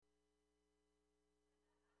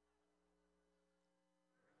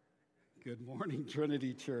Good morning,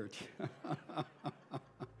 Trinity Church.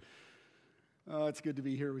 It's good to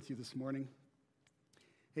be here with you this morning.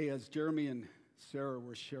 Hey, as Jeremy and Sarah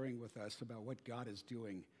were sharing with us about what God is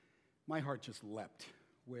doing, my heart just leapt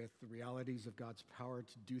with the realities of God's power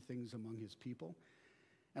to do things among his people.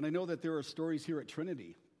 And I know that there are stories here at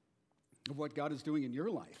Trinity of what God is doing in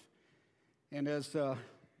your life. And as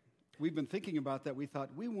we've been thinking about that, we thought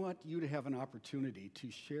we want you to have an opportunity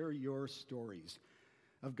to share your stories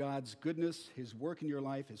of God's goodness, his work in your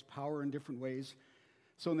life, his power in different ways.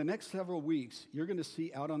 So in the next several weeks, you're going to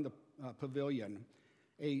see out on the pavilion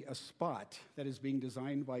a spot that is being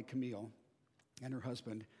designed by Camille and her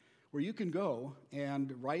husband, where you can go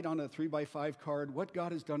and write on a 3x5 card what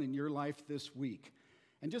God has done in your life this week,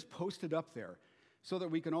 and just post it up there so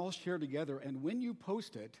that we can all share together. And when you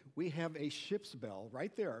post it, we have a ship's bell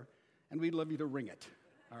right there, and we'd love you to ring it,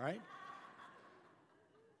 all right?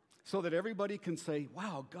 So that everybody can say,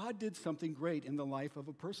 wow, God did something great in the life of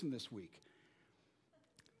a person this week.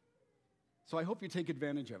 So I hope you take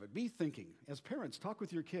advantage of it. Be thinking. As parents, talk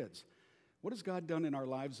with your kids. What has God done in our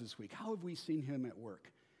lives this week? How have we seen him at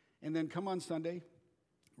work? And then come on Sunday,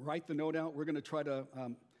 write the note out. We're going to try to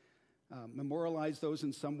memorialize those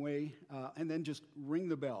in some way, and then just ring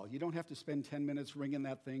the bell. You don't have to spend 10 minutes ringing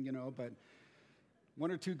that thing, but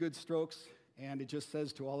one or two good strokes, and it just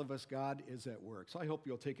says to all of us, God is at work. So I hope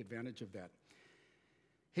you'll take advantage of that.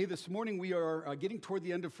 Hey, this morning we are getting toward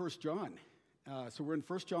the end of 1 John. So we're in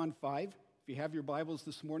 1 John 5. If you have your Bibles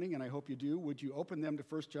this morning, and I hope you do, would you open them to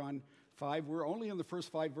 1 John 5? We're only in the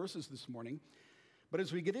first 5 verses this morning. But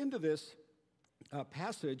as we get into this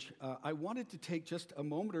passage, I wanted to take just a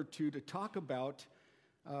moment or two to talk about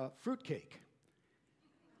fruitcake.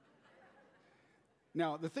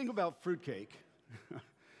 Now, the thing about fruitcake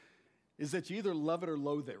is that you either love it or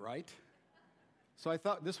loathe it, right? So I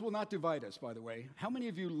thought, this will not divide us, by the way. How many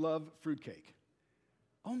of you love fruitcake?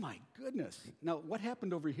 Oh my goodness. Now, what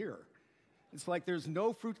happened over here? It's like there's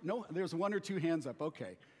no fruit, there's one or two hands up,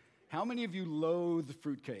 okay. How many of you loathe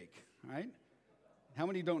fruitcake, right? How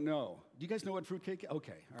many don't know? Do you guys know what fruitcake is?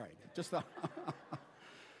 Okay, all right. Just thought.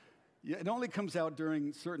 Yeah, it only comes out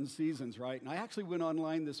during certain seasons, right? And I actually went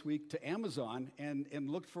online this week to Amazon and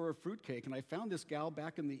looked for a fruitcake, and I found this gal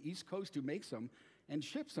back in the East Coast who makes them and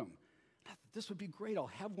ships them. I thought, this would be great. I'll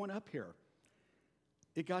have one up here.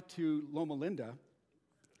 It got to Loma Linda,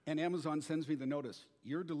 and Amazon sends me the notice,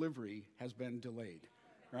 your delivery has been delayed,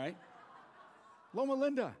 right? Loma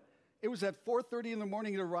Linda. It was at 4:30 in the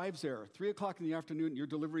morning, it arrives there. 3 o'clock in the afternoon, your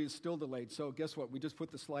delivery is still delayed. So guess what? We just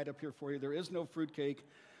put the slide up here for you. There is no fruitcake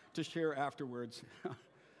to share afterwards.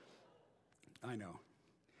 I know.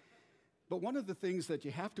 But one of the things that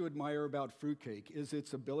you have to admire about fruitcake is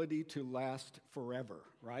its ability to last forever,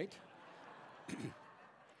 right?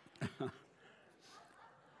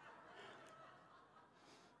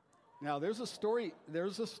 Now, there's a story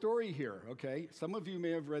here, okay? Some of you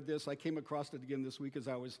may have read this. I came across it again this week as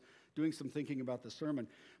I was doing some thinking about the sermon.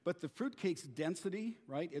 But the fruitcake's density,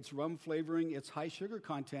 right, its rum flavoring, its high sugar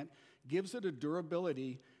content, gives it a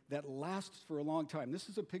durability that lasts for a long time. This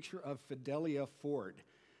is a picture of Fidelia Ford.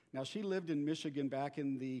 Now, she lived in Michigan back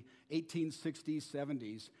in the 1860s,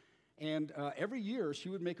 70s, and every year she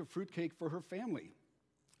would make a fruitcake for her family.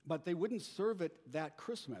 But they wouldn't serve it that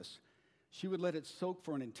Christmas. She would let it soak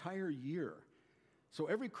for an entire year. So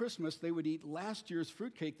every Christmas, they would eat last year's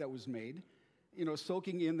fruitcake that was made,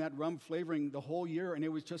 soaking in that rum flavoring the whole year, and it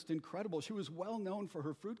was just incredible. She was well known for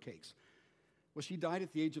her fruitcakes. Well, she died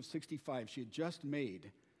at the age of 65. She had just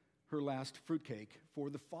made her last fruitcake for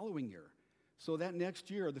the following year. So that next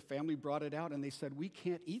year, the family brought it out, and they said, we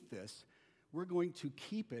can't eat this. We're going to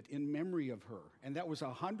keep it in memory of her. And that was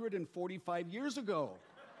 145 years ago.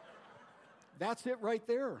 That's it right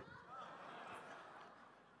there.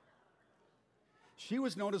 She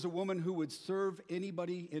was known as a woman who would serve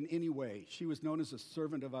anybody in any way. She was known as a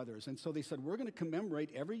servant of others. And so they said, we're going to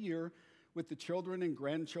commemorate every year with the children and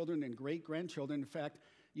grandchildren and great-grandchildren. In fact,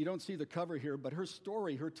 you don't see the cover here, but her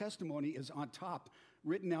story, her testimony is on top,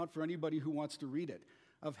 written out for anybody who wants to read it,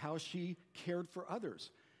 of how she cared for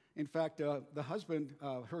others. In fact, the husband,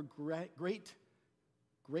 her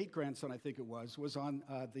great-grandson, I think it was on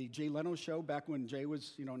the Jay Leno show back when Jay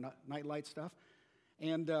was, nightlight stuff.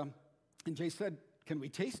 And Jay said, can we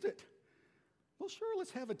taste it? Well, sure,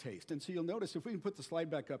 let's have a taste. And so you'll notice, if we can put the slide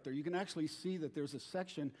back up there, you can actually see that there's a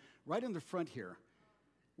section right in the front here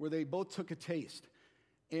where they both took a taste.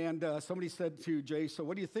 And somebody said to Jay, so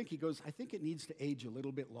what do you think? He goes, I think it needs to age a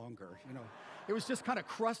little bit longer. It was just kind of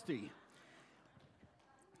crusty.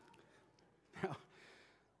 Now,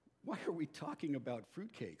 why are we talking about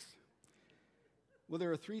fruitcakes? Well,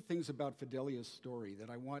 there are three things about Fidelia's story that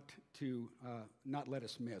I want to not let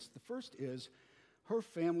us miss. The first is her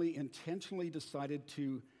family intentionally decided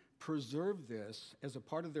to preserve this as a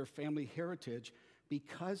part of their family heritage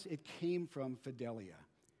because it came from Fidelia,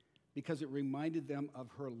 because it reminded them of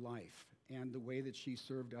her life and the way that she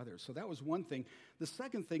served others. So that was one thing. The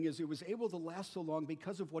second thing is it was able to last so long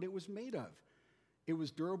because of what it was made of. It was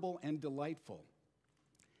durable and delightful.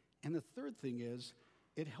 And the third thing is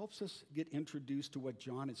it helps us get introduced to what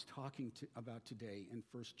John is talking about today in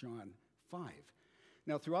 1 John 5.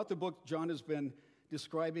 Now, throughout the book, John has been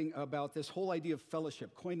describing about this whole idea of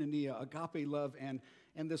fellowship, koinonia, agape love, and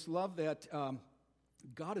this love that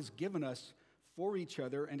God has given us for each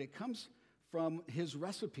other, and it comes from his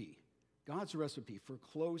recipe, God's recipe for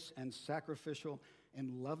close and sacrificial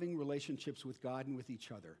and loving relationships with God and with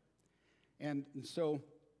each other. And so,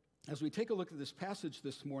 as we take a look at this passage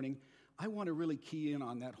this morning, I want to really key in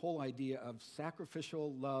on that whole idea of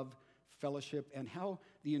sacrificial love, fellowship, and how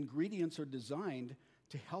the ingredients are designed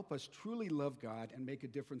to help us truly love God and make a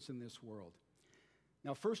difference in this world.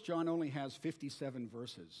 Now, 1 John only has 57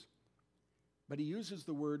 verses, but he uses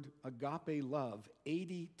the word agape love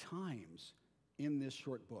 80 times in this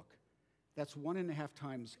short book. That's 1.5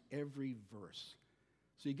 times every verse.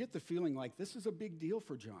 So you get the feeling like this is a big deal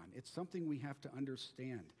for John. It's something we have to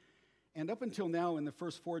understand. And up until now, in the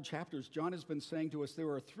first 4 chapters, John has been saying to us there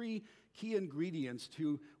are 3 key ingredients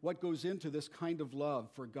to what goes into this kind of love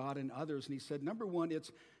for God and others. And he said, number 1,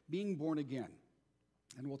 it's being born again.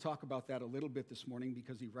 And we'll talk about that a little bit this morning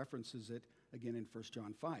because he references it again in 1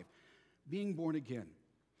 John 5. Being born again.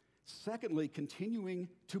 Secondly, continuing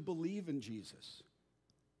to believe in Jesus,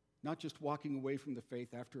 not just walking away from the faith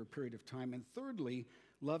after a period of time. And thirdly,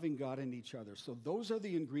 loving God and each other. So those are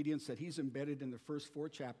the ingredients that he's embedded in the first 4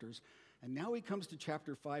 chapters. And now he comes to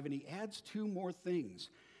chapter 5 and he adds 2 more things.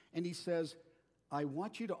 And he says, I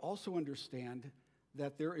want you to also understand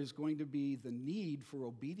that there is going to be the need for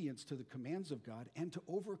obedience to the commands of God and to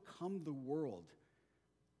overcome the world.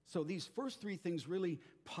 So these first 3 things really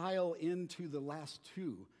pile into the last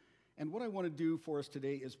 2. And what I want to do for us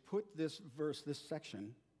today is put this verse, this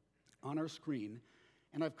section, on our screen.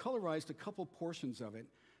 And I've colorized a couple portions of it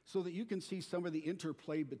so that you can see some of the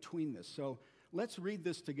interplay between this. So let's read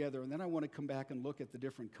this together, and then I want to come back and look at the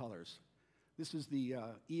different colors. This is the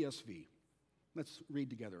ESV. Let's read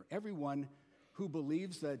together. Everyone who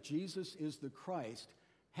believes that Jesus is the Christ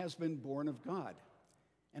has been born of God.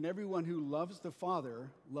 And everyone who loves the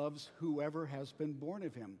Father loves whoever has been born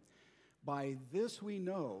of him. By this we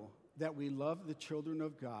know that we love the children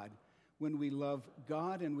of God, when we love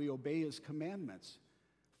God and we obey his commandments.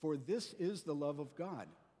 For this is the love of God,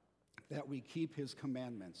 that we keep his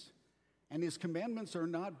commandments. And his commandments are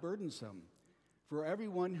not burdensome. For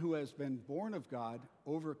everyone who has been born of God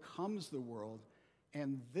overcomes the world,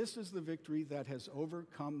 and this is the victory that has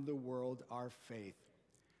overcome the world, our faith.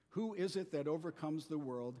 Who is it that overcomes the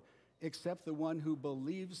world except the one who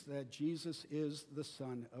believes that Jesus is the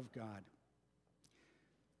Son of God?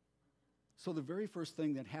 So the very first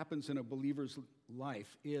thing that happens in a believer's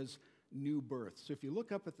life is new birth. So if you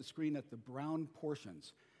look up at the screen at the brown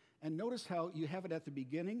portions, and notice how you have it at the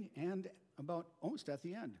beginning and about almost at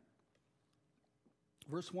the end.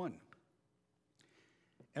 Verse 1.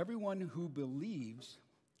 Everyone who believes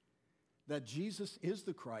that Jesus is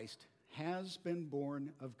the Christ has been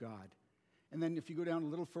born of God. And then if you go down a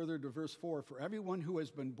little further to verse 4, for everyone who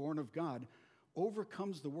has been born of God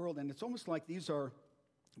overcomes the world. And it's almost like these are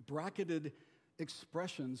bracketed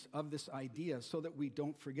expressions of this idea so that we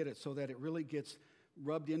don't forget it, so that it really gets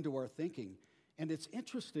rubbed into our thinking. And it's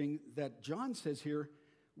interesting that John says here,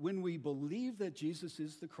 when we believe that Jesus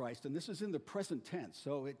is the Christ, and this is in the present tense,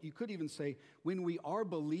 so you could even say when we are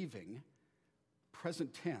believing,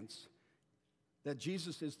 present tense, that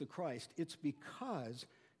Jesus is the Christ, it's because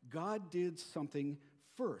God did something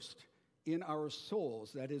first in our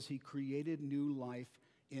souls. That is, he created new life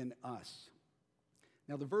in us.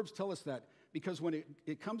 Now, the verbs tell us that because when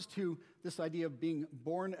it comes to this idea of being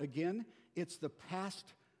born again, it's the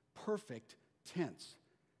past perfect tense.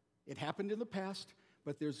 It happened in the past,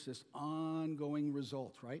 but there's this ongoing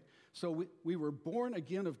result, right? So we were born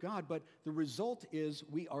again of God, but the result is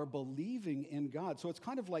we are believing in God. So it's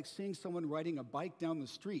kind of like seeing someone riding a bike down the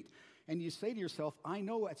street, and you say to yourself, I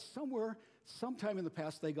know at sometime in the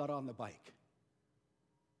past, they got on the bike.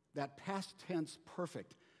 That past tense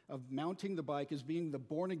perfect of mounting the bike is being the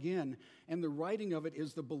born again, and the riding of it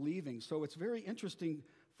is the believing. So it's very interesting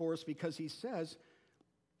for us because he says,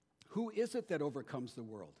 who is it that overcomes the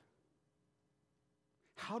world?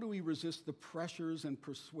 How do we resist the pressures and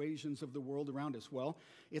persuasions of the world around us? Well,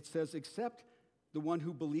 it says, except the one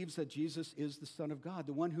who believes that Jesus is the Son of God,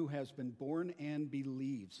 the one who has been born and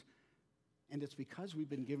believes. And it's because we've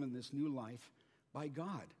been given this new life by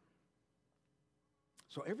God.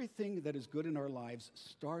 So everything that is good in our lives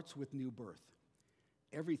starts with new birth.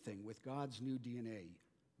 Everything with God's new DNA,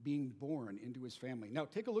 being born into his family. Now,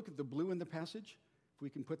 take a look at the blue in the passage, if we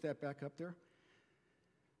can put that back up there.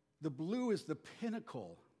 The blue is the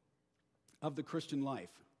pinnacle of the Christian life.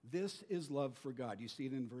 This is love for God. You see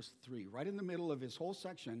it in verse 3. Right in the middle of his whole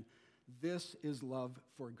section, this is love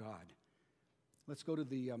for God. Let's go to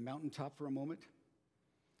the mountaintop for a moment.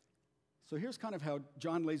 So here's kind of how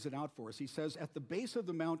John lays it out for us. He says, at the base of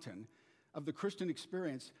the mountain of the Christian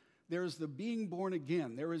experience, there is the being born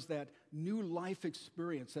again. There is that new life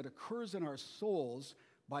experience that occurs in our souls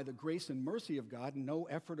by the grace and mercy of God, no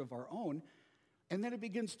effort of our own. And then it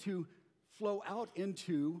begins to flow out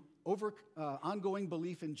into ongoing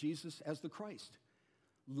belief in Jesus as the Christ,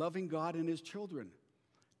 loving God and his children,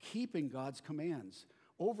 keeping God's commands,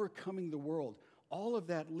 overcoming the world. All of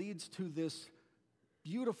that leads to this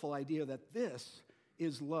beautiful idea that this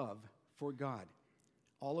is love for God.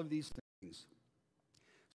 All of these things.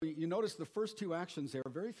 So you notice the first two actions there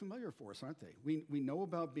are very familiar for us, aren't they? We know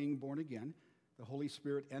about being born again. The Holy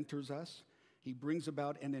Spirit enters us. He brings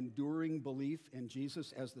about an enduring belief in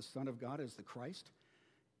Jesus as the Son of God, as the Christ.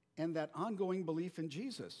 And that ongoing belief in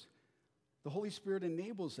Jesus. The Holy Spirit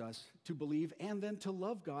enables us to believe and then to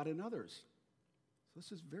love God and others. So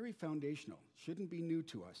this is very foundational. Shouldn't be new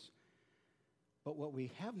to us. But what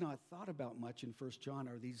we have not thought about much in 1 John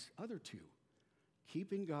are these other two.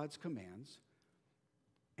 Keeping God's commands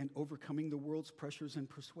and overcoming the world's pressures and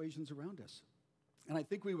persuasions around us. And I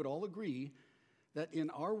think we would all agree that in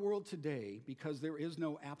our world today, because there is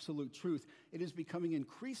no absolute truth, it is becoming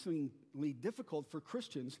increasingly difficult for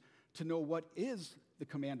Christians to know what is the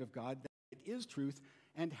command of God, that it is truth,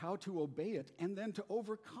 and how to obey it, and then to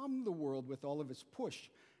overcome the world with all of its push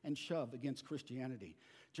and shove against Christianity.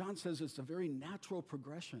 John says it's a very natural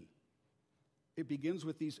progression. It begins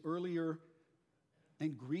with these earlier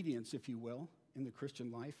ingredients, if you will, in the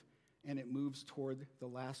Christian life, and it moves toward the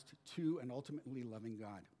last two and ultimately loving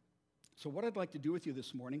God. So what I'd like to do with you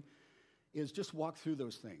this morning is just walk through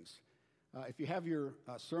those things. If you have your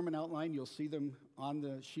sermon outline, you'll see them on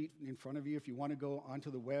the sheet in front of you. If you want to go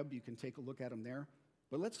onto the web, you can take a look at them there.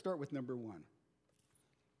 But let's start with number one.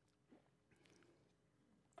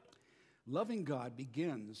 Loving God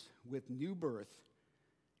begins with new birth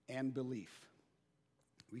and belief.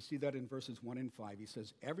 We see that in verses 1 and 5. He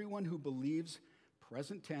says, everyone who believes,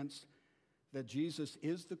 present tense, that Jesus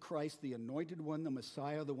is the Christ, the anointed one, the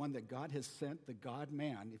Messiah, the one that God has sent, the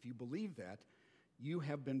God-man, if you believe that, you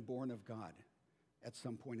have been born of God at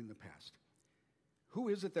some point in the past. Who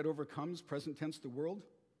is it that overcomes, present tense, the world?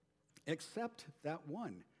 Except that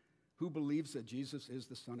one who believes that Jesus is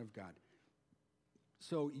the Son of God.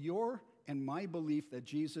 So your and my belief that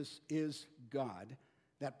Jesus is God,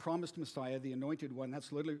 that promised Messiah, the anointed one,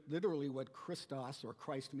 that's literally what Christos or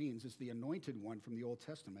Christ means, is the anointed one from the Old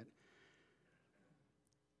Testament.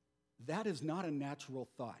 That is not a natural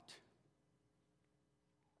thought.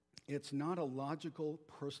 It's not a logical,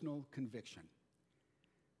 personal conviction.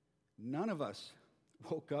 None of us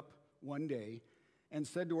woke up one day and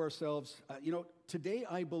said to ourselves, today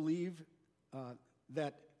I believe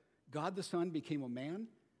that God the Son became a man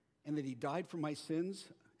and that he died for my sins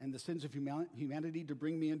and the sins of humanity to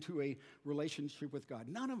bring me into a relationship with God.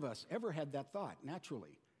 None of us ever had that thought,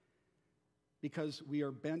 naturally, because we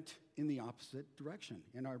are bent in the opposite direction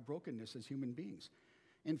in our brokenness as human beings.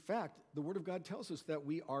 In fact, the Word of God tells us that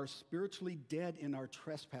we are spiritually dead in our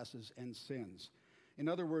trespasses and sins. In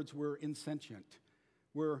other words, we're insentient.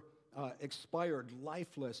 We're expired,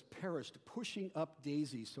 lifeless, perished, pushing up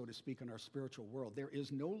daisies, so to speak, in our spiritual world. There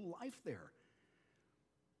is no life there.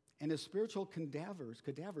 And as spiritual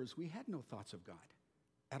cadavers, we had no thoughts of God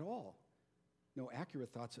at all. No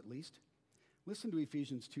accurate thoughts, at least. Listen to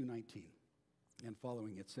Ephesians 2:19 and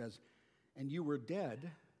following. It says, and you were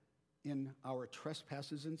dead in our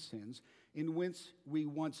trespasses and sins, in which we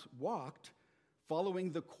once walked,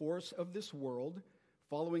 following the course of this world,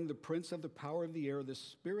 following the prince of the power of the air, the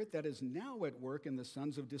spirit that is now at work in the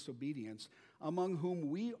sons of disobedience, among whom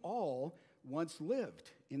we all once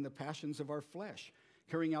lived in the passions of our flesh,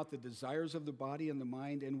 carrying out the desires of the body and the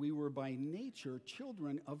mind, and we were by nature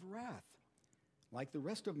children of wrath, like the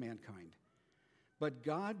rest of mankind. But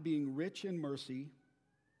God, being rich in mercy,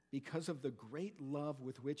 because of the great love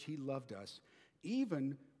with which he loved us,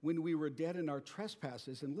 even when we were dead in our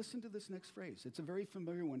trespasses, and listen to this next phrase. It's a very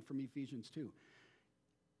familiar one from Ephesians 2.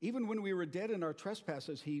 Even when we were dead in our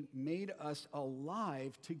trespasses, he made us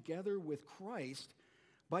alive together with Christ.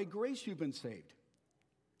 By grace you've been saved.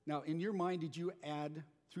 Now, in your mind, did you add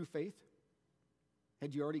through faith?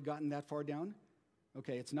 Had you already gotten that far down?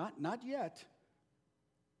 Okay, it's not yet.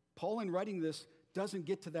 Paul, in writing this, doesn't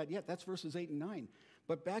get to that yet. That's verses 8 and 9.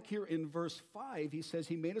 But back here in verse 5, he says,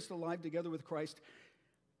 he made us alive together with Christ.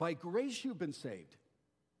 By grace you've been saved.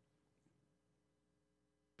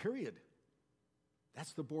 Period.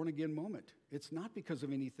 That's the born-again moment. It's not because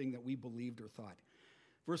of anything that we believed or thought.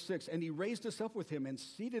 Verse 6, and he raised us up with him and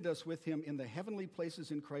seated us with him in the heavenly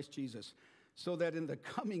places in Christ Jesus, so that in the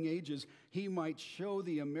coming ages he might show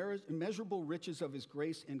the immeasurable riches of his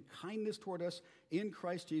grace and kindness toward us in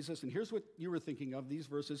Christ Jesus. And here's what you were thinking of, these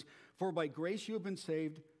verses. For by grace you have been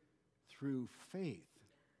saved through faith.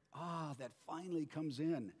 That finally comes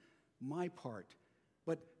in, my part.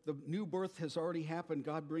 But the new birth has already happened.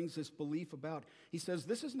 God brings this belief about. He says,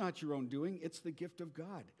 this is not your own doing. It's the gift of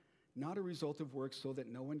God, not a result of works, so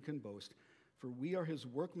that no one can boast. For we are his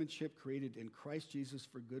workmanship, created in Christ Jesus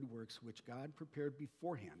for good works, which God prepared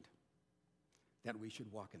beforehand that we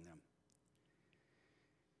should walk in them.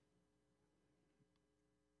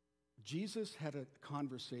 Jesus had a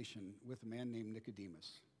conversation with a man named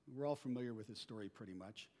Nicodemus. We're all familiar with his story pretty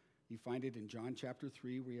much. You find it in John chapter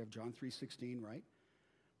 3, where you have John 3:16, right?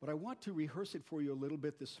 But I want to rehearse it for you a little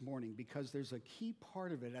bit this morning, because there's a key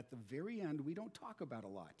part of it at the very end we don't talk about a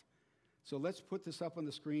lot. So let's put this up on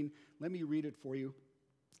the screen. Let me read it for you.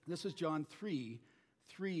 This is John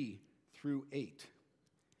 3:3 through 8.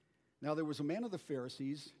 Now there was a man of the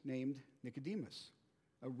Pharisees named Nicodemus,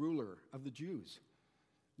 a ruler of the Jews.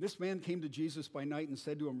 This man came to Jesus by night and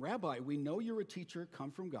said to him, Rabbi, we know you're a teacher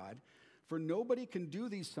come from God, for nobody can do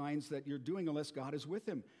these signs that you're doing unless God is with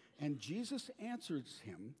him. And Jesus answers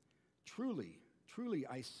him, Truly, truly,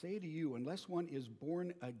 I say to you, unless one is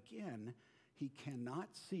born again, he cannot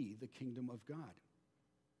see the kingdom of God.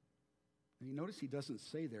 Now you notice he doesn't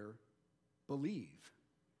say there, believe.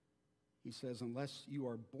 He says, unless you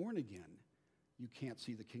are born again, you can't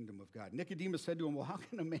see the kingdom of God. Nicodemus said to him, well, how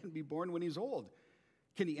can a man be born when he's old?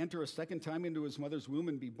 Can he enter a second time into his mother's womb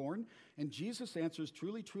and be born? And Jesus answers,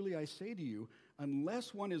 truly, truly, I say to you,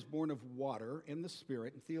 unless one is born of water and the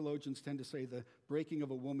Spirit, and theologians tend to say the breaking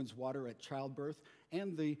of a woman's water at childbirth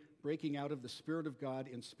and the breaking out of the Spirit of God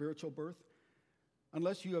in spiritual birth,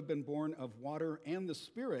 unless you have been born of water and the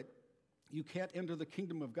Spirit, you can't enter the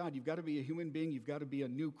kingdom of God. You've got to be a human being. You've got to be a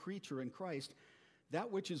new creature in Christ.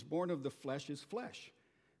 That which is born of the flesh is flesh.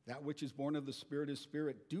 That which is born of the Spirit is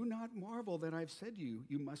spirit. Do not marvel that I've said to you,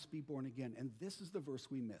 you must be born again. And this is the verse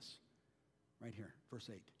we miss, right here, verse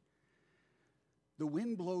 8. The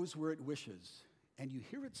wind blows where it wishes, and you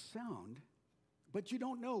hear its sound, but you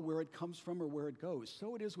don't know where it comes from or where it goes.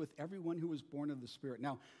 So it is with everyone who is born of the Spirit.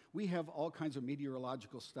 Now, we have all kinds of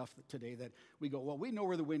meteorological stuff today that we go, well, we know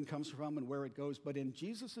where the wind comes from and where it goes. But in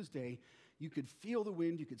Jesus' day, you could feel the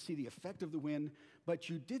wind, you could see the effect of the wind, but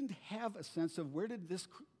you didn't have a sense of where did this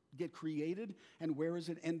get created and where is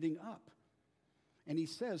it ending up. And he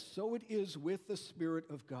says, so it is with the Spirit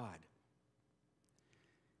of God.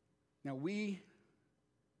 Now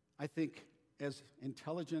I think, as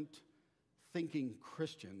intelligent, thinking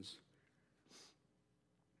Christians,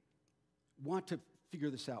 want to figure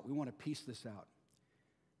this out. We want to piece this out.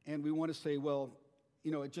 And we want to say, well,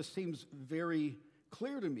 it just seems very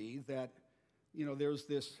clear to me that, there's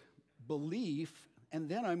this belief, and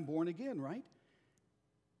then I'm born again, right?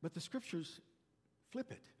 But the scriptures flip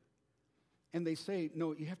it. And they say,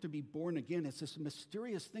 no, you have to be born again. It's this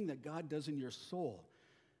mysterious thing that God does in your soul,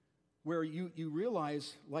 where you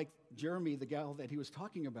realize, like Jeremy, the gal that he was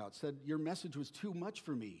talking about, said, your message was too much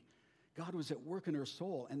for me. God was at work in her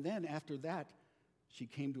soul. And then after that, she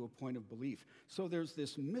came to a point of belief. So there's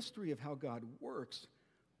this mystery of how God works,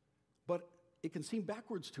 but it can seem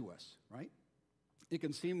backwards to us, right? It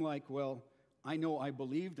can seem like, well, I know I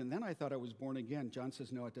believed, and then I thought I was born again. John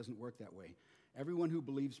says, no, it doesn't work that way. Everyone who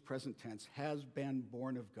believes present tense has been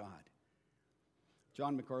born of God.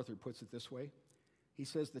 John MacArthur puts it this way. He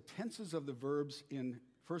says the tenses of the verbs in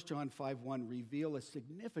 1 John 5:1 reveal a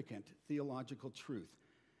significant theological truth.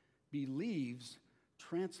 Believes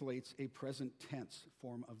translates a present tense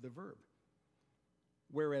form of the verb,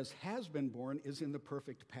 whereas has been born is in the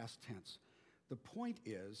perfect past tense. The point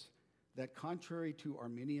is that contrary to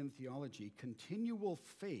Arminian theology, continual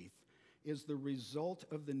faith is the result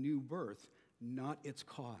of the new birth, not its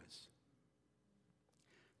cause.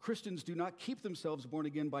 Christians do not keep themselves born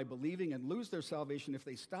again by believing and lose their salvation if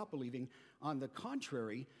they stop believing. On the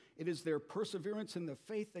contrary, it is their perseverance in the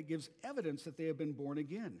faith that gives evidence that they have been born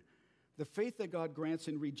again. The faith that God grants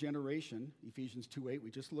in regeneration, Ephesians 2:8,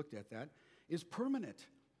 we just looked at that, is permanent.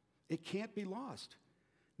 It can't be lost.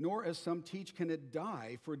 nor as some teach can it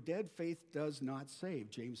die, for dead faith does not save,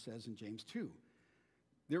 James says in James 2.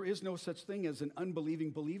 There is no such thing as an unbelieving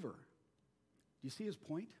believer. Do you see his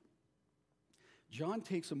point? John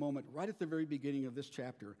takes a moment right at the very beginning of this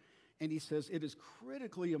chapter, and he says it is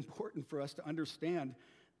critically important for us to understand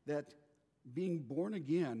that being born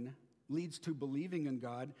again leads to believing in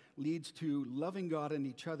God, leads to loving God and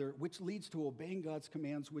each other, which leads to obeying God's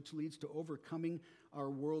commands, which leads to overcoming our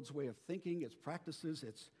world's way of thinking, its practices,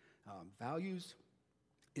 its values,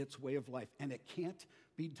 its way of life. And it can't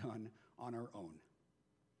be done on our own.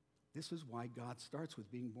 This is why God starts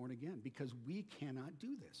with being born again, because we cannot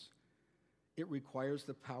do this. It requires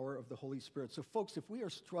the power of the Holy Spirit. So folks, if we are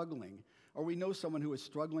struggling, or we know someone who is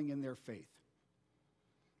struggling in their faith,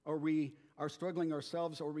 or we are struggling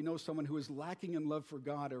ourselves, or we know someone who is lacking in love for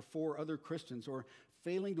God or for other Christians, or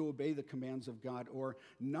failing to obey the commands of God, or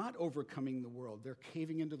not overcoming the world, they're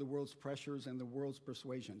caving into the world's pressures and the world's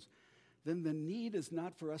persuasions, then the need is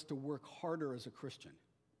not for us to work harder as a Christian.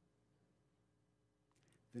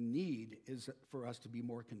 The need is for us to be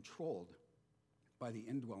more controlled by the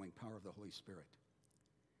indwelling power of the Holy Spirit.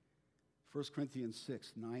 1 Corinthians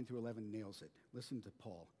 6, 9 through 11 nails it. Listen to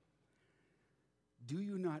Paul. Do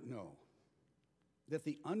you not know that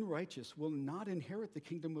the unrighteous will not inherit the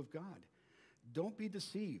kingdom of God? Don't be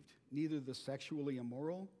deceived. Neither the sexually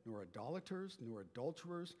immoral, nor idolaters, nor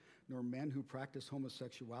adulterers, nor men who practice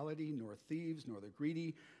homosexuality, nor thieves, nor the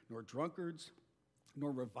greedy, nor drunkards,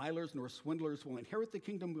 nor revilers, nor swindlers will inherit the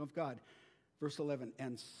kingdom of God. Verse 11,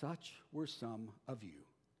 and such were some of you.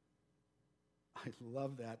 I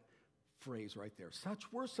love that phrase right there. Such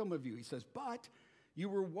were some of you. He says, but you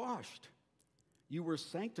were washed, you were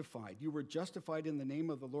sanctified, you were justified in the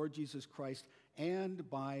name of the Lord Jesus Christ and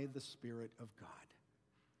by the Spirit of God.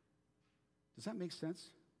 Does that make sense?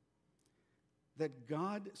 That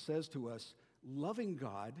God says to us, loving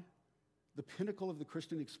God, the pinnacle of the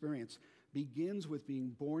Christian experience, begins with being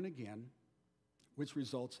born again, which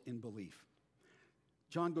results in belief.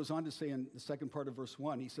 John goes on to say in the second part of verse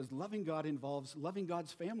 1, he says, loving God involves loving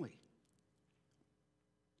God's family.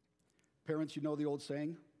 Parents, you know the old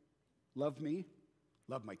saying, love me,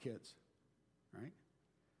 love my kids, right?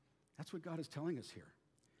 That's what God is telling us here.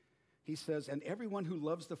 He says, and everyone who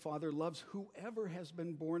loves the Father loves whoever has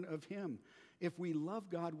been born of him. If we love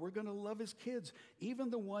God, we're going to love his kids, even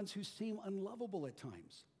the ones who seem unlovable at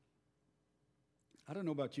times. I don't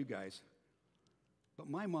know about you guys, but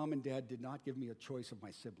my mom and dad did not give me a choice of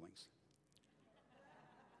my siblings.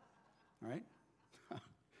 All right?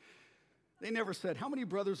 They never said, how many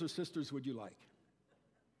brothers or sisters would you like?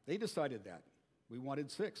 They decided that. We wanted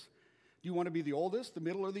 6. Do you want to be the oldest, the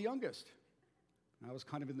middle, or the youngest? I was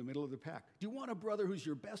kind of in the middle of the pack. Do you want a brother who's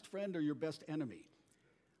your best friend or your best enemy?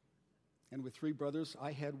 And with 3 brothers,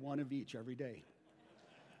 I had one of each every day,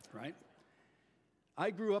 right? I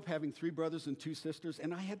grew up having 3 brothers and 2 sisters,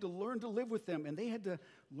 and I had to learn to live with them, and they had to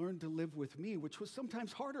learn to live with me, which was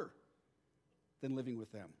sometimes harder than living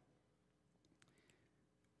with them.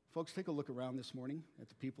 Folks, take a look around this morning at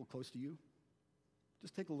the people close to you.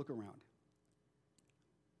 Just take a look around.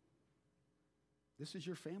 This is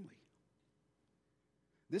your family.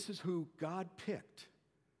 This is who God picked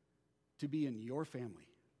to be in your family.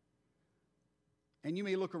 And you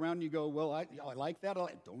may look around and you go, well, I like that. I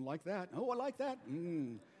don't like that. Oh, I like that.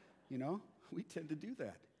 You know, we tend to do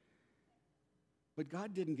that. But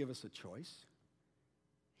God didn't give us a choice.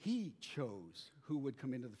 He chose who would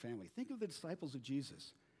come into the family. Think of the disciples of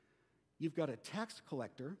Jesus. You've got a tax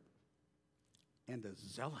collector and a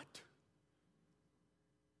zealot.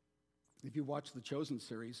 If you watch the Chosen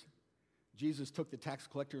series, Jesus took the tax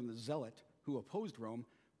collector and the zealot who opposed Rome,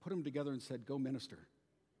 put them together and said, go minister.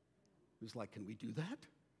 It was like, can we do that?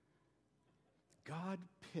 God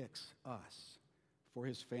picks us for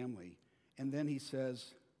his family, and then he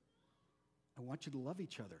says, I want you to love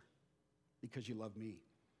each other because you love me.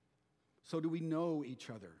 So do we know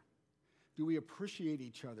each other? Do we appreciate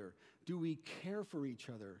each other? Do we care for each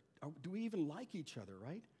other? Do we even like each other,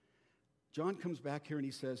 right? John comes back here and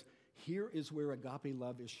he says, here is where agape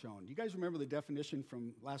love is shown. You guys remember the definition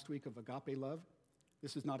from last week of agape love?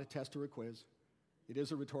 This is not a test or a quiz. It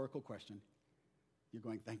is a rhetorical question. You're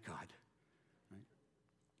going, thank God, right?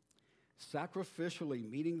 Sacrificially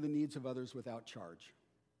meeting the needs of others without charge,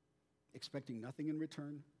 expecting nothing in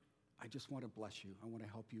return. I just want to bless you. I want to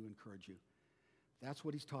help you, encourage you. That's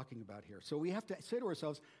what he's talking about here. So we have to say to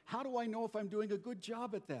ourselves, how do I know if I'm doing a good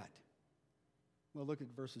job at that? Well, look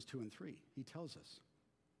at verses 2 and 3. He tells us.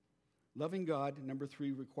 Loving God, number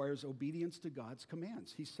 3, requires obedience to God's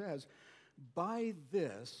commands. He says, by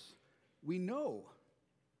this we know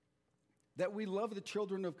that we love the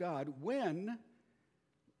children of God when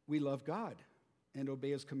we love God and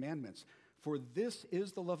obey his commandments. For this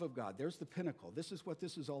is the love of God. There's the pinnacle. This is what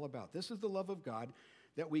this is all about. This is the love of God,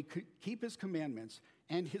 that we keep his commandments,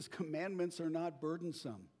 and his commandments are not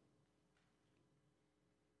burdensome.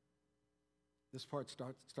 This part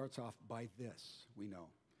starts off by this, we know.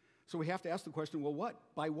 So we have to ask the question, well, what?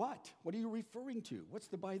 By what? What are you referring to? What's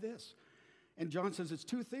the by this? And John says it's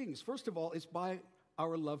two things. First of all, it's by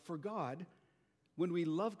our love for God. When we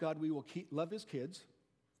love God, we will love his kids.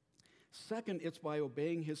 Second, it's by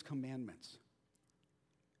obeying his commandments.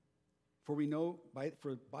 For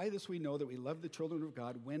by this we know that we love the children of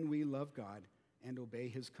God when we love God and obey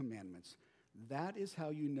his commandments. That is how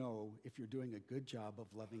you know if you're doing a good job of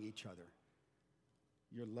loving each other.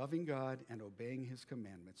 You're loving God and obeying his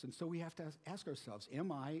commandments. And so we have to ask ourselves,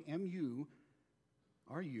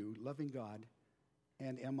 are you loving God,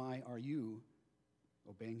 and are you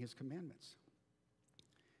obeying his commandments?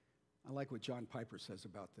 I like what John Piper says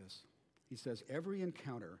about this. He says, every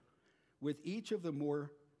encounter with each of the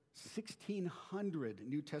more 1,600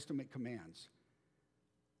 New Testament commands.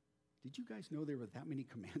 Did you guys know there were that many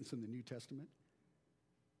commands in the New Testament?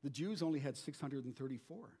 The Jews only had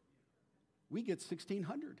 634. We get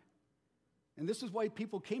 1,600. And this is why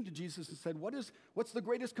people came to Jesus and said, what's the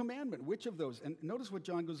greatest commandment? Which of those? And notice what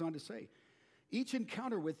John goes on to say. Each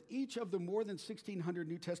encounter with each of the more than 1,600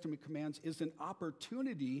 New Testament commands is an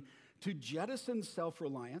opportunity to jettison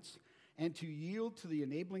self-reliance and to yield to the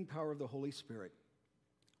enabling power of the Holy Spirit.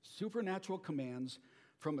 Supernatural commands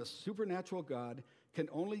from a supernatural God can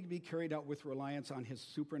only be carried out with reliance on his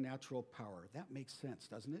supernatural power. That makes sense,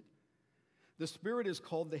 doesn't it? The Spirit is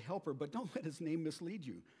called the helper, but don't let his name mislead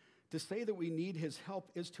you. To say that we need his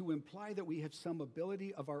help is to imply that we have some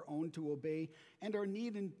ability of our own to obey and are in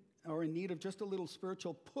need of just a little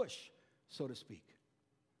spiritual push, so to speak.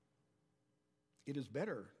 It is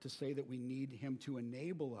better to say that we need him to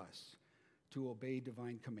enable us to obey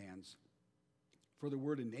divine commands. For the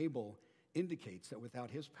word enable indicates that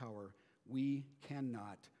without his power, we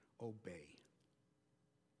cannot obey.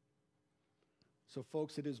 So,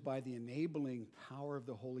 folks, it is by the enabling power of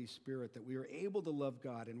the Holy Spirit that we are able to love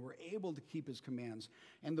God and we're able to keep his commands.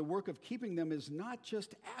 And the work of keeping them is not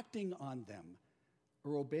just acting on them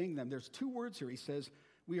or obeying them. There's two words here. He says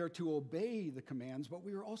we are to obey the commands, but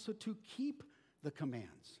we are also to keep the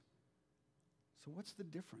commands. So what's the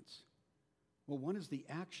difference? Well, one is the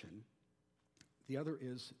action. The other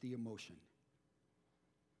is the emotion.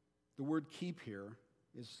 The word keep here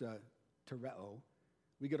is tereo.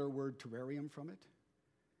 We get our word terrarium from it.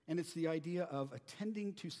 And it's the idea of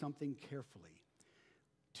attending to something carefully,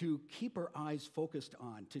 to keep our eyes focused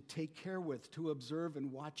on, to take care with, to observe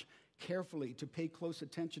and watch carefully, to pay close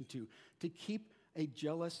attention to keep a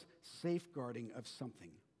jealous safeguarding of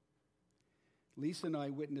something. Lisa and I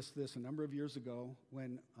witnessed this a number of years ago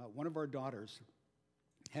when one of our daughters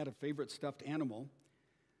had a favorite stuffed animal.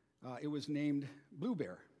 It was named Blue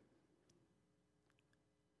Bear.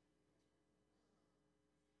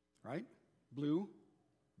 Right? Blue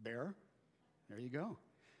Bear. There you go.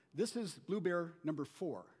 This is Blue Bear number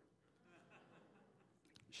 4.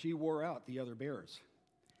 She wore out the other bears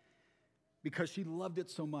because she loved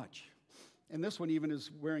it so much. And this one even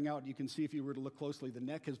is wearing out. You can see if you were to look closely, the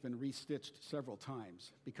neck has been restitched several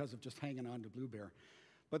times because of just hanging on to Blue Bear.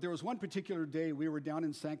 But there was one particular day we were down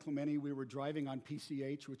in San Clemente. We were driving on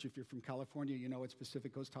PCH, which if you're from California, you know it's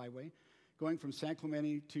Pacific Coast Highway, going from San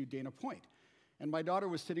Clemente to Dana Point. And my daughter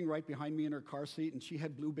was sitting right behind me in her car seat, and she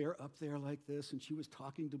had Blue Bear up there like this, and she was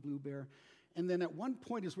talking to Blue Bear. And then at one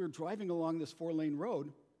point, as we were driving along this 4-lane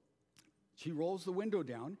road, she rolls the window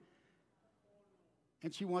down,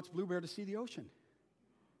 and she wants Blue Bear to see the ocean.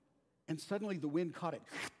 And suddenly the wind caught it,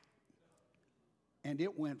 and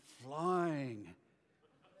it went flying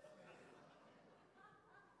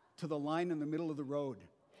to the line in the middle of the road.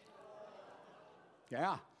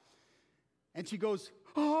 Yeah. And she goes,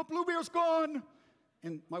 "Oh, Blue Bear's gone."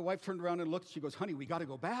 And my wife turned around and looked. She goes, "Honey, we got to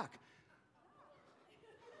go back."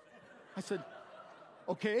 I said,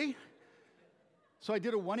 "Okay." So I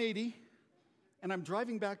did a 180, and I'm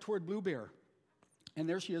driving back toward Blue Bear. And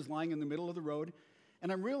there she is lying in the middle of the road.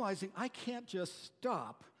 And I'm realizing I can't just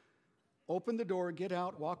stop, open the door, get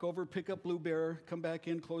out, walk over, pick up Blue Bear, come back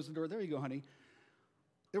in, close the door. There you go, honey.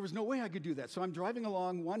 There was no way I could do that. So I'm driving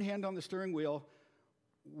along, one hand on the steering wheel,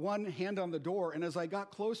 one hand on the door. And as I got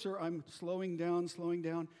closer, I'm slowing down.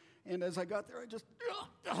 And as I got there, I just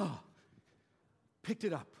picked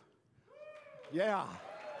it up. Yeah.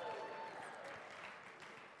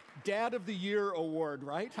 Dad of the Year award,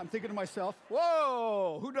 right? I'm thinking to myself,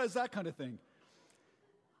 whoa, who does that kind of thing?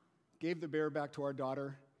 Gave the bear back to our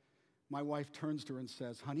daughter. My wife turns to her and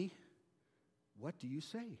says, "Honey, what do you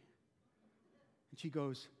say? And she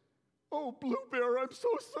goes, oh, Blue Bear, I'm so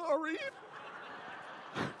sorry.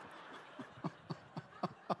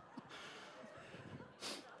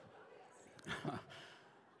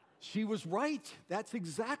 She was right. That's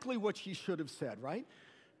exactly what she should have said, right?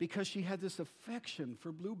 Because she had this affection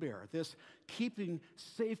for Blue Bear, this keeping,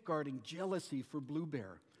 safeguarding jealousy for Blue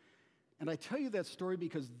Bear. And I tell you that story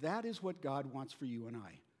because that is what God wants for you and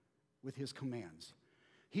I with his commands.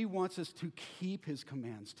 He wants us to keep his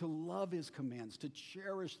commands, to love his commands, to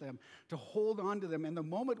cherish them, to hold on to them. And the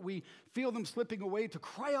moment we feel them slipping away, to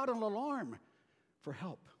cry out an alarm for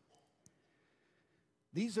help.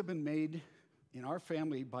 These have been made in our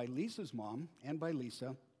family by Lisa's mom and by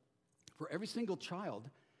Lisa for every single child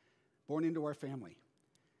born into our family.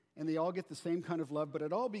 And they all get the same kind of love, but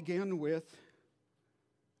it all began with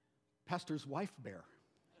Pastor's wife bear.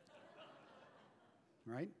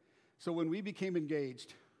 Right? So when we became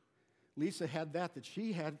engaged, Lisa had that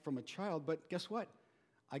she had from a child, but guess what?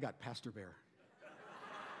 I got Pastor Bear.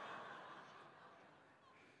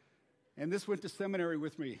 And this went to seminary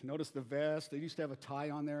with me. Notice the vest. They used to have a tie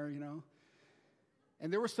on there, you know.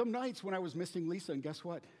 And there were some nights when I was missing Lisa, and guess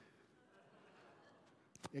what?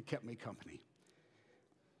 It kept me company.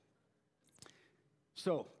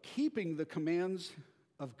 So, keeping the commands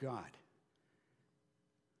of God,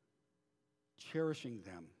 cherishing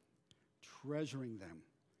them, treasuring them,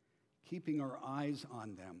 keeping our eyes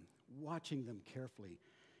on them, watching them carefully,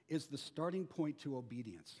 is the starting point to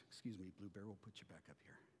obedience. Excuse me, Blue Bear, we'll put you back up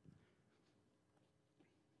here.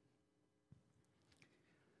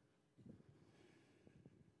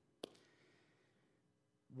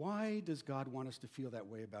 Why does God want us to feel that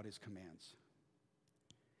way about his commands?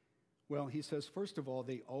 Well, he says, first of all,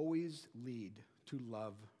 they always lead to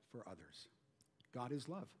love for others. God is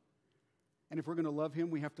love. And if we're going to love him,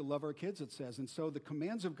 we have to love our kids, it says. And so the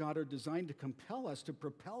commands of God are designed to compel us, to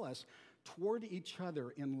propel us toward each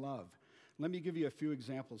other in love. Let me give you a few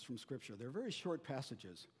examples from Scripture. They're very short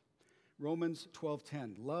passages. Romans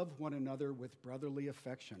 12:10, love one another with brotherly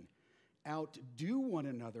affection. Outdo one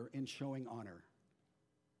another in showing honor.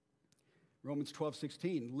 Romans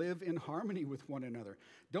 12:16, live in harmony with one another.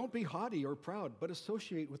 Don't be haughty or proud, but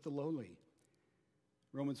associate with the lowly.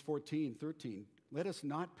 Romans 14:13, let us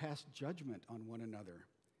not pass judgment on one another.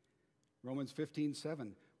 Romans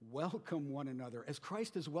 15:7, welcome one another as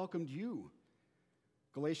Christ has welcomed you.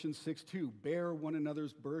 Galatians 6:2, bear one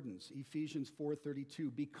another's burdens. Ephesians 4:32,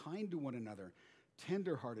 be kind to one another,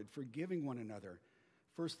 tenderhearted, forgiving one another.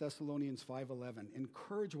 1 Thessalonians 5:11,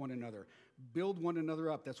 encourage one another, build one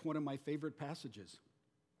another up. That's one of my favorite passages.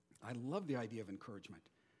 I love the idea of encouragement.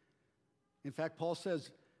 In fact, Paul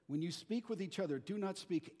says, when you speak with each other, do not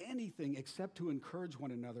speak anything except to encourage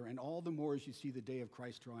one another, and all the more as you see the day of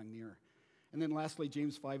Christ drawing near. And then lastly,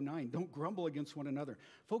 James 5:9, don't grumble against one another.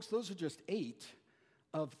 Folks, those are just 8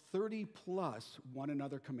 of 30 plus one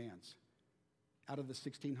another commands out of the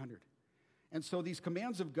 1,600. And so these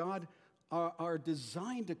commands of God are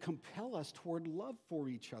designed to compel us toward love for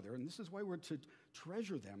each other. And this is why we're to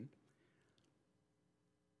treasure them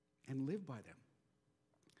and live by them.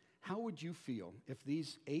 How would you feel if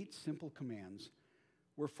these 8 simple commands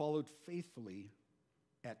were followed faithfully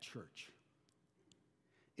at church?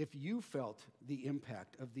 If you felt the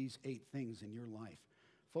impact of these 8 things in your life,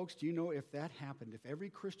 folks, do you know if that happened, if every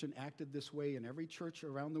Christian acted this way in every church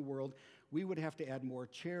around the world, we would have to add more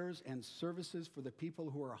chairs and services for the people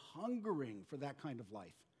who are hungering for that kind of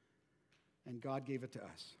life. And God gave it to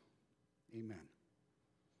us. Amen.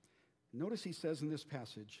 Notice he says in this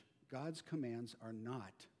passage, God's commands are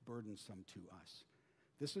not burdensome to us.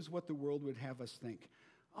 This is what the world would have us think.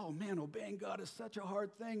 Oh man, obeying God is such a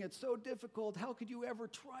hard thing. It's so difficult. How could you ever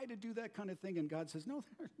try to do that kind of thing? And God says, no,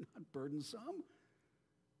 they're not burdensome.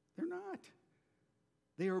 They're not.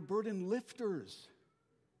 They are burden lifters.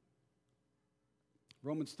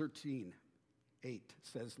 Romans 13:8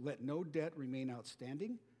 says, let no debt remain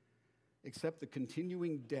outstanding except the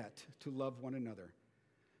continuing debt to love one another.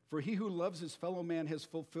 For he who loves his fellow man has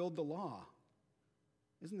fulfilled the law.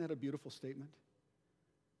 Isn't that a beautiful statement?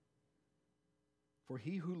 For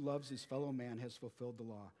he who loves his fellow man has fulfilled the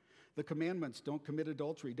law. The commandments, don't commit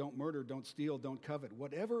adultery, don't murder, don't steal, don't covet.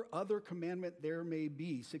 Whatever other commandment there may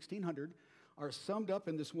be, 1,600, are summed up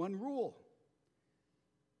in this one rule.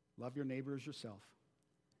 Love your neighbor as yourself.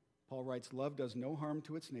 Paul writes, love does no harm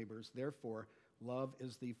to its neighbors. Therefore, love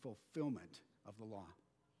is the fulfillment of the law.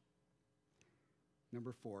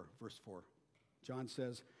 Number 4, verse 4. John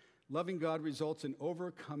says, loving God results in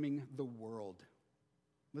overcoming the world.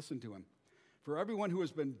 Listen to him. For everyone who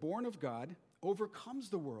has been born of God overcomes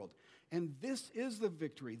the world. And this is the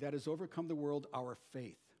victory that has overcome the world, our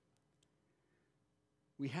faith.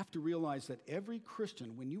 we have to realize that every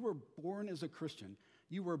Christian, when you were born as a Christian,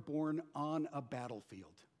 you were born on a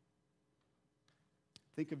battlefield.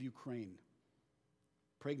 Think of Ukraine,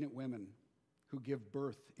 pregnant women who give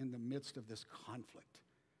birth in the midst of this conflict.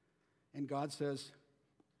 And God says,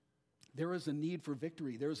 there is a need for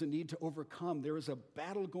victory. There is a need to overcome. There is a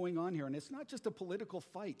battle going on here. And it's not just a political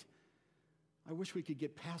fight. I wish we could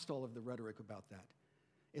get past all of the rhetoric about that.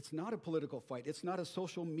 It's not a political fight. It's not a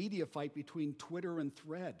social media fight between Twitter and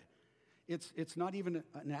Thread. It's not even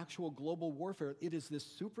an actual global warfare. It is this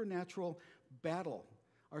supernatural battle.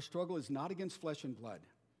 Our struggle is not against flesh and blood,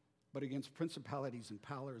 but against principalities and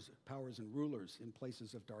powers and rulers in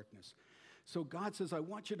places of darkness. So God says, I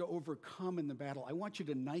want you to overcome in the battle. I want you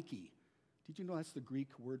to Nike. Did you know that's the Greek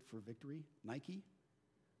word for victory? Nike?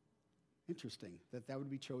 Interesting that would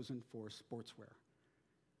be chosen for sportswear.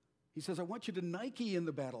 He says, I want you to Nike in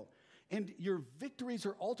the battle. And your victories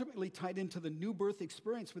are ultimately tied into the new birth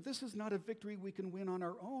experience. But this is not a victory we can win on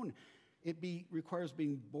our own. It requires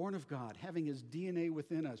being born of God, having his DNA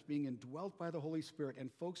within us, being indwelt by the Holy Spirit. And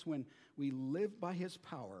folks, when we live by his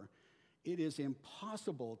power, it is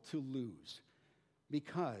impossible to lose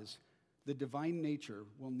because the divine nature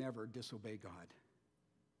will never disobey God.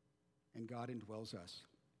 And God indwells us.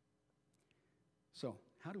 So,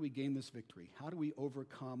 how do we gain this victory? How do we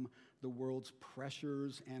overcome the world's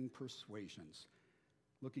pressures and persuasions?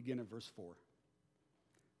 Look again at verse 4.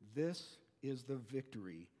 This is the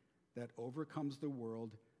victory that overcomes the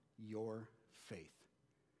world, your faith.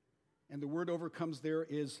 And the word overcomes there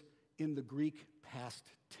is in the Greek past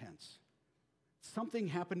tense. Something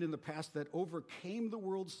happened in the past that overcame the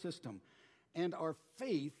world system, and our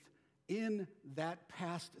faith in that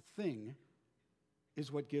past thing is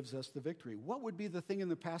what gives us the victory. What would be the thing in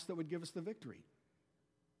the past that would give us the victory?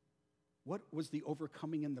 What was the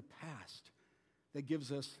overcoming in the past that gives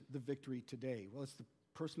us the victory today? Well, it's the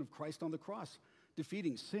person of Christ on the cross,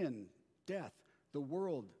 defeating sin, death, the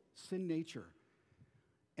world, sin nature.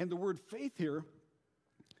 And the word faith here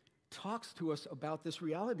talks to us about this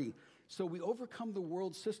reality. So we overcome the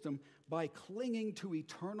world system by clinging to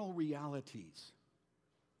eternal realities,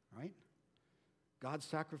 right? God's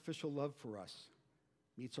sacrificial love for us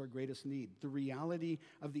meets our greatest need. The reality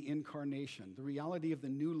of the incarnation, the reality of the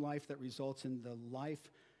new life that results in the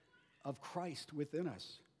life of Christ within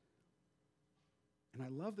us. And I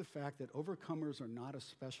love the fact that overcomers are not a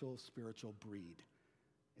special spiritual breed.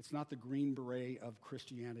 It's not the Green Beret of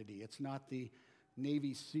Christianity. It's not the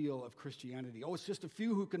Navy SEAL of Christianity. Oh, it's just a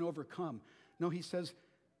few who can overcome. No, he says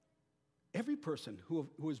every person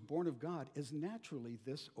who is born of God is naturally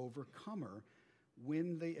this overcomer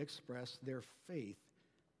when they express their faith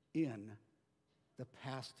in the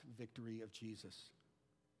past victory of Jesus.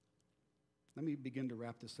 Let me begin to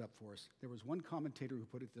wrap this up for us. There was one commentator who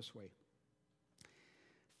put it this way.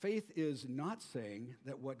 Faith is not saying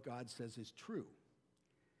that what God says is true.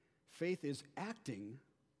 Faith is acting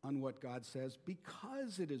on what God says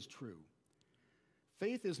because it is true.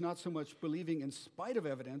 Faith is not so much believing in spite of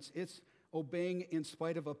evidence, it's obeying in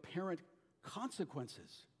spite of apparent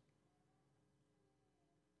consequences.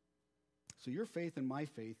 So your faith and my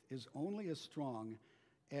faith is only as strong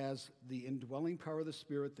as the indwelling power of the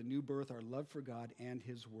Spirit, the new birth, our love for God, and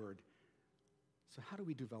his word. So how do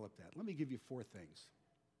we develop that? Let me give you 4 things.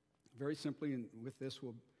 Very simply, and with this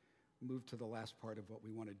we'll move to the last part of what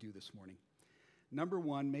we want to do this morning. Number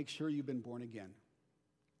 1, make sure you've been born again.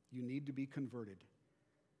 You need to be converted.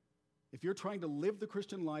 If you're trying to live the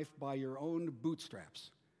Christian life by your own bootstraps,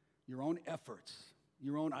 your own efforts,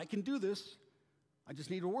 your own, I can do this, I just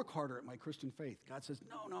need to work harder at my Christian faith. God says,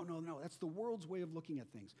 no. That's the world's way of looking at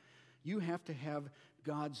things. You have to have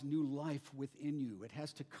God's new life within you. It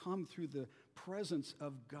has to come through the presence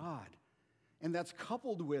of God. And that's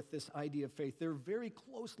coupled with this idea of faith. They're very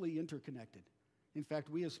closely interconnected. In fact,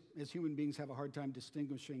 we as human beings have a hard time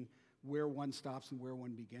distinguishing where one stops and where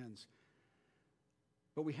one begins.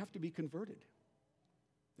 But we have to be converted.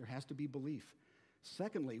 There has to be belief.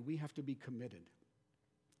 Secondly, we have to be committed.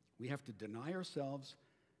 We have to deny ourselves,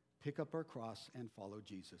 pick up our cross, and follow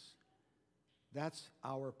Jesus. That's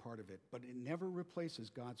our part of it, but it never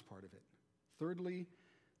replaces God's part of it. Thirdly,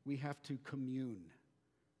 we have to commune.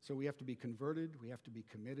 So we have to be converted, we have to be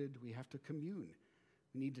committed, we have to commune.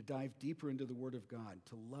 We need to dive deeper into the Word of God,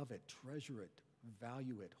 to love it, treasure it,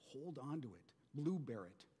 value it, hold on to it, blue-bear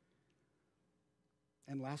it.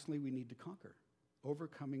 And lastly, we need to conquer,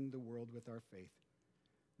 overcoming the world with our faith.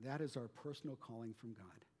 That is our personal calling from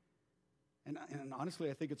God. And honestly,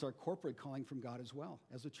 I think it's our corporate calling from God as well,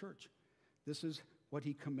 as a church. This is what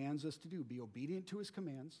he commands us to do, be obedient to his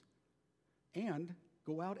commands and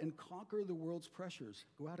Go out and conquer the world's pressures.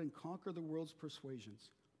 Go out and conquer the world's persuasions.